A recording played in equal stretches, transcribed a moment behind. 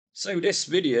So this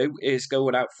video is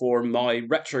going out for my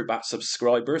Retrobat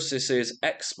subscribers. This is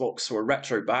Xbox for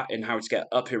Retrobat and how to get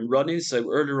up and running.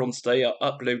 So earlier on today I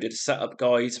uploaded a setup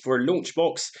guide for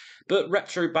Launchbox, but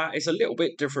Retrobat is a little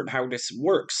bit different how this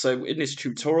works. So in this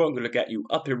tutorial I'm going to get you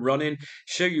up and running,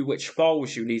 show you which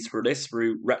files you need for this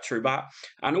through Retrobat,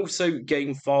 and also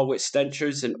game file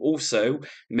extensions, and also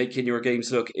making your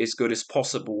games look as good as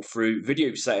possible through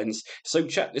video settings. So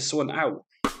check this one out.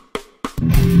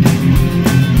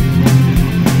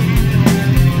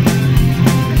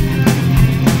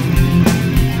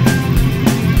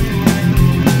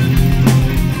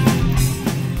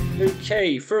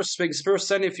 Okay, first things first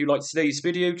then, if you like today's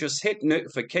video, just hit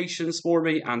notifications for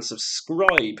me and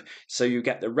subscribe so you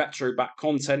get the Retrobat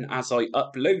content as I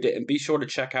upload it. And be sure to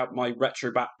check out my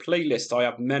Retrobat playlist. I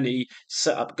have many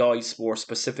setup guides for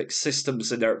specific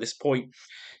systems in there at this point.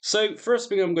 So first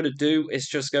thing I'm going to do is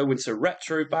just go into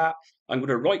Retrobat. I'm going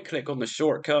to right click on the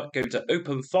shortcut, go to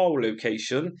Open File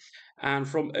Location. And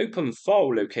from Open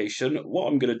File Location, what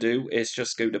I'm going to do is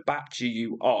just go to BAP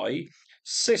GUI.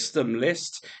 System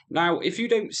list. Now, if you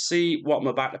don't see what I'm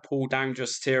about to pull down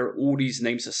just here, all these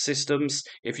names are systems.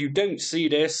 If you don't see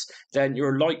this, then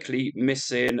you're likely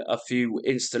missing a few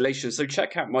installations. So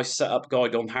check out my setup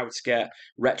guide on how to get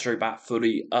Retrobat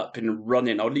fully up and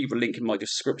running. I'll leave a link in my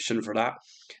description for that.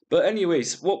 But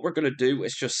anyways, what we're going to do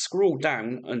is just scroll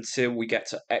down until we get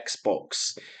to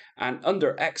Xbox. And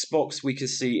under Xbox, we can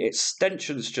see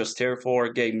extensions just here for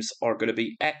our games are going to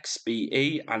be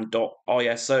XBE and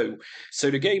 .ISO.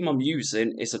 So the game I'm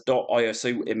using is a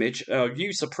 .ISO image. I'll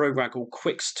use a program called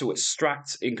Quix to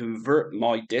extract and convert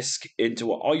my disk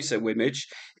into an ISO image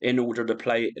in order to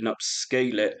play it and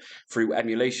upscale it through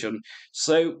emulation.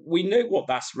 So we know what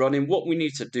that's running. What we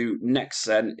need to do next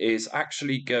then is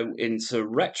actually go into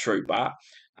Retrobat,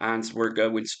 and we're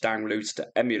going to download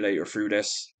the emulator through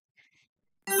this.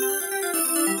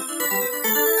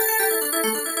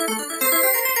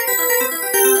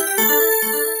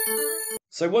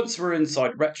 So once we're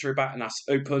inside Retrobat and that's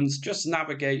opened, just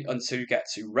navigate until you get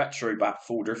to Retrobat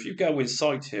folder. If you go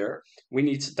inside here, we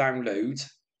need to download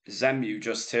Xemu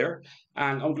just here.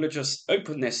 And I'm going to just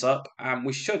open this up and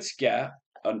we should get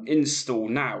an install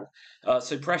now.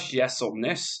 So press yes on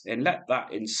this and let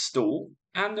that install.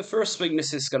 And the first thing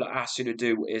this is going to ask you to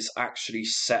do is actually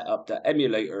set up the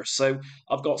emulator. So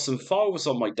I've got some files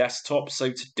on my desktop. So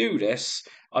to do this,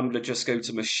 I'm going to just go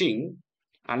to Machine.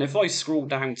 And if I scroll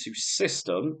down to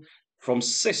System, from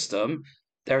System,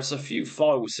 there's a few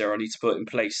files there I need to put in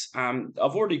place. I've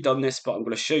already done this, but I'm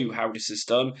going to show you how this is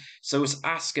done. So it's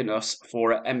asking us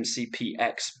for an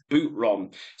MCPX boot ROM.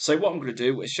 So what I'm going to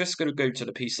do is just going to go to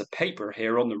the piece of paper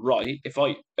here on the right. If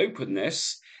I open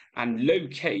this and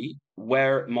locate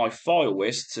where my file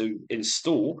is to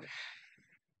install,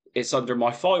 it's under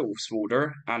my files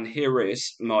folder, and here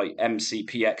is my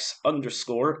MCPX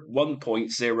underscore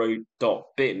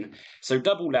 1.0.bin. So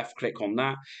double left click on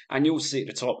that, and you'll see at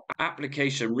the top,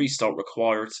 application restart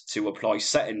required to apply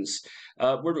settings.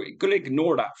 We're going to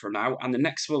ignore that for now, and the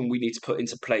next one we need to put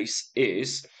into place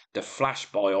is the flash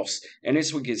BIOS. And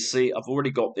as we can see, I've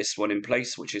already got this one in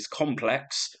place, which is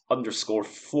complex underscore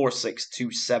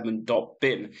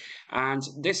 4627.bin. And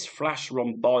this flash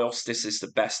ROM BIOS, this is the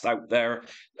best out there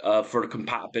for the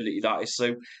compatibility that is.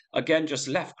 So again, just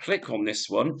left click on this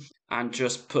one and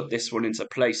just put this one into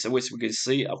place. So as we can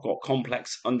see, I've got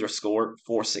complex underscore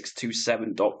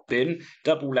 4627.bin,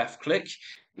 double left click.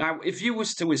 Now, if you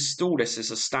was to install this as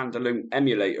a standalone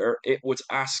emulator, it would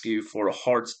ask you for a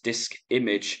hard disk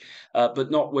image,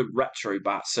 but not with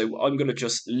Retrobat. So I'm going to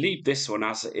just leave this one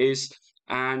as it is.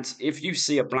 And if you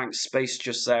see a blank space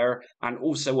just there, and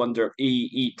also under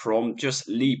EEPROM, just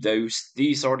leave those.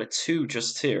 These are the two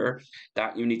just here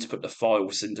that you need to put the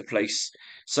files into place.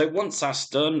 So once that's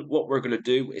done, what we're going to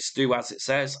do is do as it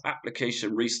says,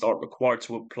 application restart required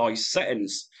to apply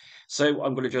settings. So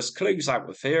I'm going to just close out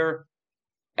of here,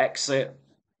 exit,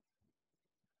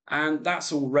 and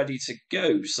that's all ready to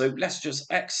go. So let's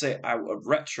just exit out of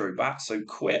Retrobat, so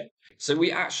quit. So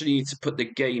we actually need to put the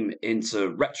game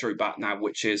into Retrobat now,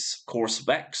 which is Course of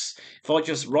X. If I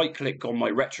just right click on my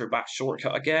Retrobat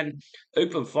shortcut again,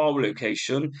 open file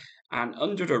location, and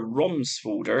under the ROMs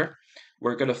folder,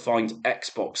 we're going to find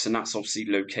Xbox, and that's obviously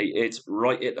located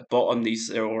right at the bottom. These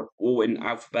are all in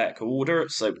alphabetical order,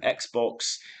 so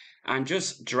Xbox, and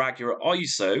just drag your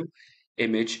ISO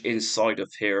image inside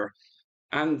of here.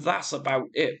 And that's about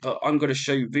it, but I'm going to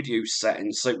show you video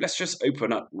settings. So let's just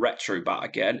open up Retrobat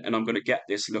again, and I'm going to get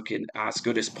this looking as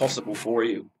good as possible for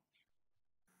you.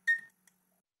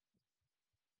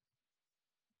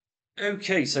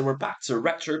 Okay, so we're back to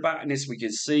Retrobat, and as we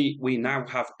can see, we now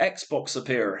have Xbox up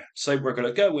here. So we're going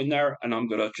to go in there, and I'm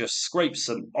going to just scrape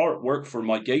some artwork for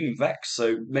my game Vex.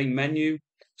 So main menu,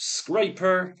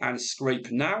 scraper, and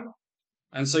scrape now.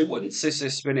 And so once this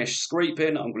is finished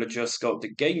scraping, I'm going to just go to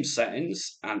game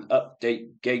settings and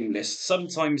update game list.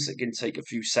 Sometimes it can take a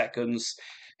few seconds.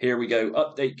 Here we go,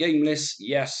 update game list,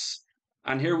 yes.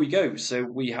 And here we go. So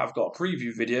we have got a preview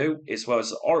video as well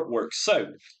as the artwork. So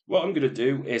what I'm going to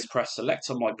do is press select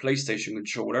on my PlayStation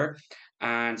controller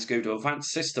and go to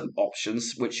advanced system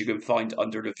options, which you can find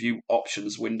under the view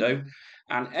options window.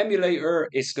 And emulator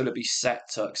is going to be set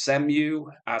to Xemu,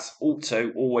 as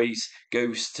auto always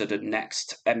goes to the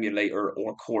next emulator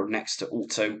or core next to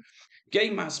auto.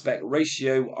 Game aspect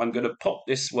ratio, I'm going to pop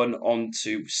this one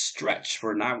onto stretch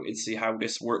for now and see how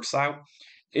this works out.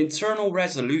 Internal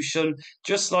resolution,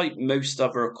 just like most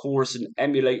other cores and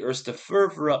emulators, the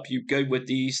further up you go with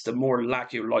these, the more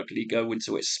lag you're likely going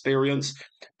to experience.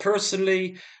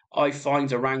 Personally, I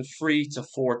find around 3 to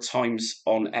 4 times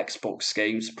on Xbox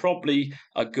games probably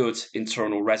a good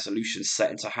internal resolution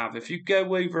setting to have. If you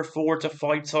go over 4 to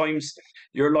 5 times,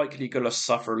 you're likely going to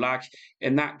suffer lag,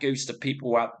 and that goes to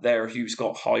people out there who's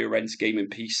got higher end gaming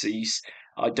PCs.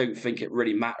 I don't think it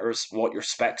really matters what your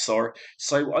specs are.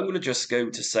 So I'm going to just go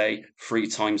to say 3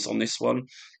 times on this one.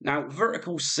 Now,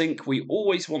 vertical sync, we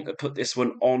always want to put this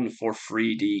one on for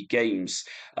 3D games.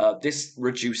 This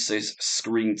reduces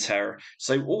screen tear.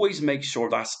 So always make sure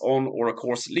that's on, or of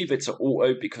course leave it to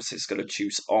auto because it's going to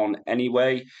choose on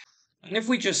anyway. And if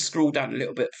we just scroll down a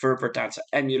little bit further down to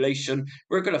emulation,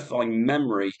 we're going to find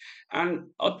memory. And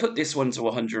I'll put this one to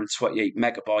 128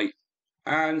 megabyte.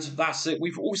 And that's it.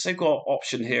 We've also got an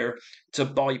option here to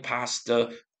bypass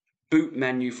the boot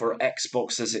menu for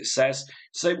Xbox, as it says.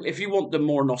 So if you want the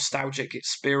more nostalgic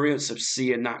experience of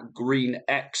seeing that green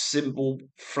X symbol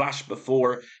flash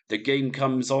before the game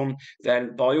comes on,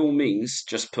 then by all means,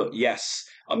 just put yes.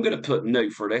 I'm going to put no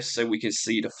for this so we can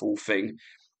see the full thing.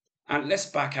 And let's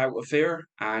back out of here,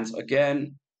 and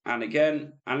again, and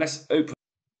again, and let's open.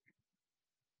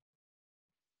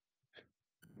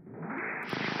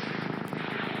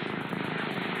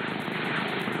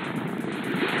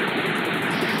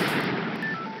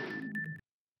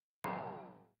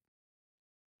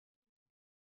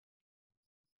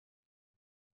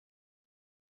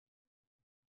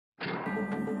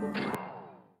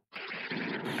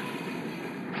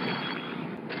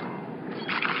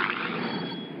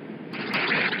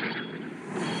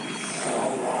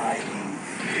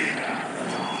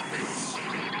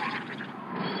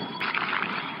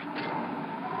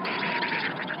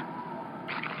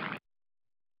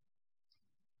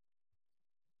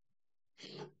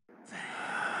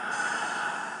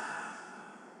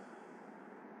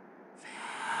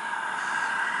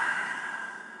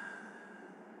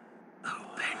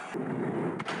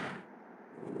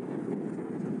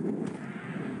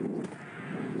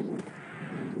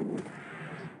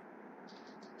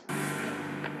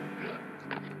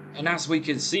 And as we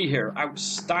can see here,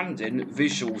 outstanding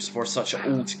visuals for such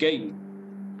an old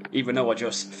game, even though I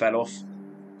just fell off.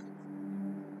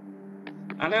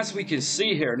 And as we can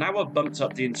see here, now I've bumped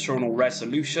up the internal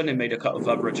resolution and made a couple of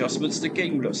other adjustments, the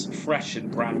game looks fresh and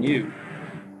brand new.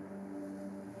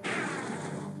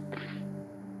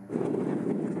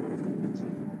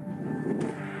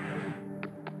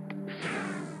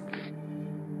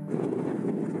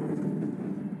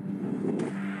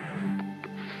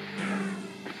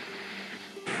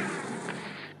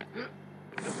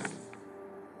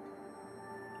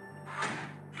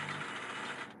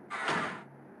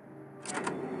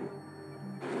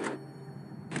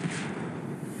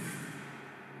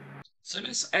 So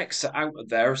let's exit out of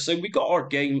there. So we got our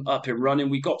game up and running.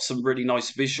 We got some really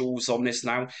nice visuals on this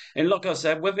now. And like I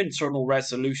said, with internal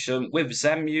resolution, with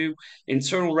Xemu,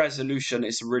 internal resolution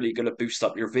is really going to boost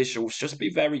up your visuals. Just be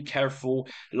very careful.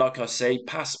 Like I say,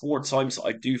 past 4 times,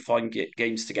 I do find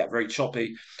games to get very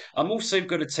choppy. I'm also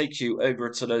going to take you over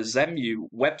to the Xemu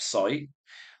website.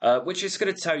 Which is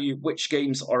going to tell you which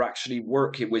games are actually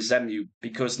working with Xemu,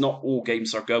 because not all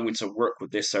games are going to work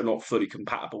with this. They're not fully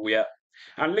compatible yet.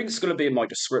 And link's going to be in my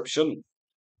description.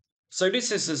 So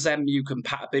this is the Xemu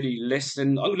compatibility list,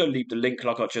 and I'm going to leave the link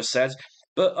like I just said.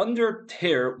 But under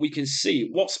here, we can see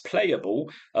what's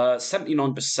playable.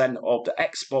 79% of the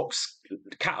Xbox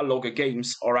catalogue of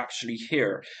games are actually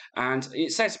here. And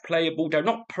it says playable. They're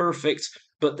not perfect,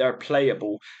 but they're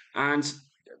playable. And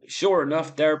sure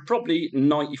enough, they're probably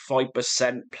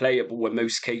 95% playable in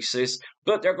most cases,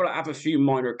 but they're going to have a few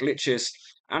minor glitches.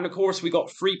 And of course, we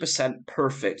got 3%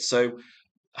 perfect. So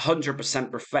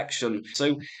 100% perfection.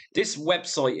 So this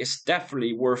website is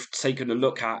definitely worth taking a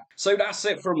look at. So that's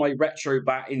it for my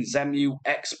Retrobat in Xemu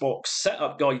Xbox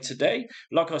setup guide today.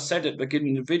 Like I said at the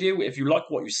beginning of the video, if you like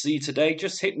what you see today,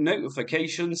 just hit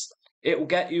notifications. It will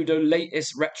get you the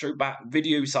latest Retrobat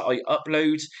videos that I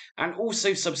upload, and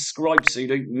also subscribe so you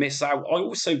don't miss out. I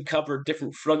also cover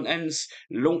different front ends,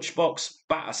 Launchbox,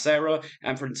 Batacera,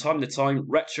 and from time to time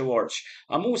RetroArch.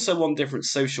 I'm also on different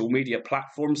social media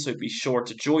platforms, so be sure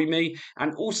to join me,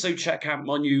 and also check out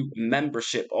my new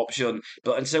membership option.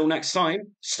 But until next time,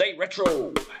 stay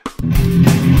retro!